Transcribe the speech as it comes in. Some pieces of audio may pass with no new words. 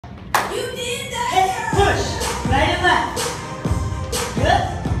Hey, push. Right and left. Good.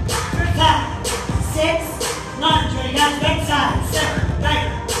 For 5, 6, lunge. Ready, guys? Right side. 7, right.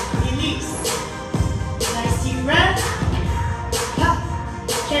 Release. Nice deep breath. Up.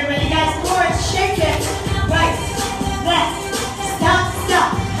 Okay, ready, guys? Forward. Shake it. Right. Left. Stop,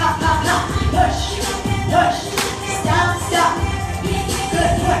 stop. Hop, hop, hop. Push. Push. Stop, stop.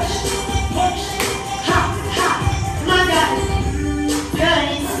 Good. Push. Push. Hop, hop. Come on, guys. Good.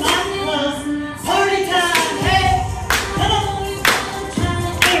 Smile, close. Party time. Hey. Come on.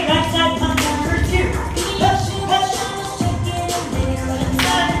 Hey, right side pump number 2. Push, push. Left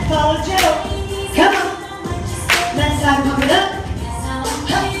side, follow Joe. Come on. Left side, pump it up.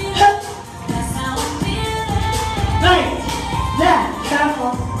 Hup, hup. Right. Left.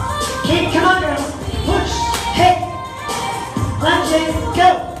 Careful. Okay, come on, girls. Push. Hey. Lunges. Go.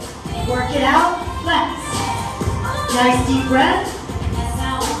 Work it out. Flex. Nice deep breath.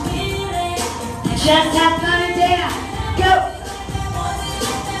 Just have fun and dance. Go.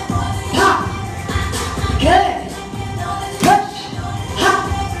 Pop. Good. Push. Hop.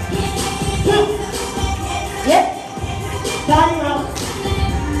 Boom. Yep. Body roll.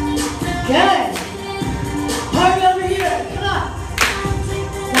 Good. Party over here. Come on.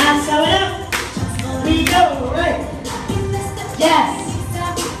 Lasso it up. We go. Right. Yes.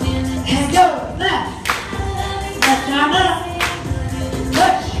 And go. Left. Left arm up.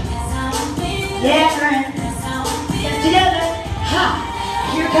 Push. Yeah, friend. Get together. Ha.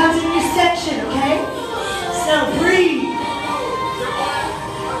 Here comes a new section, okay? So breathe.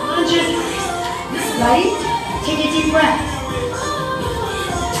 Lunges. Right. Take a deep breath.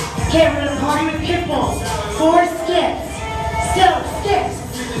 Okay, we're gonna party with kick balls. 4 skips. So skips.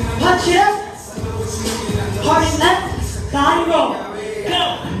 Punch it up. Party left. Body roll. Go.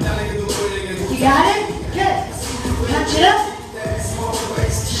 You got it? Good. Punch it up.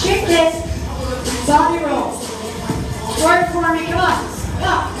 Shake it. Body roll. Work for me, come on.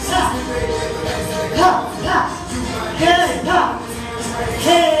 Pop, pop. Pop, pop. Good, pop.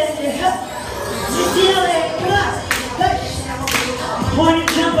 Hey, hop. You feel it, come on. Push. Point and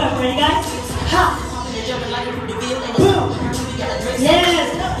jump up, ready guys? Hop. Boom. Yes.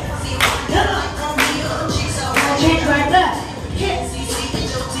 Come on. Change right left. Hit.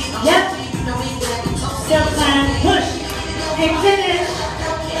 Yep. Still plan. Push. And finish.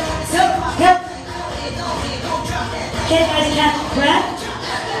 Go. Go. Okay, guys, catch your breath.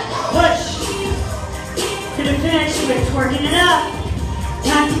 Push. Gonna finish with twerking it up.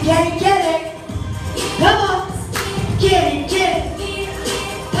 Time to get it, get it. Come on. Get it, get it.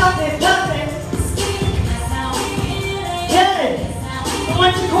 Pop it, pop it. Good.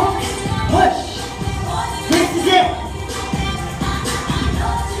 Once you chorus, push. This is it.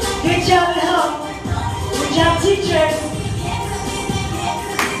 Good job at home. Good job, teachers.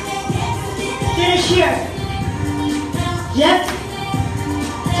 Finish here. Yep.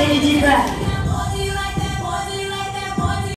 Take a deep breath.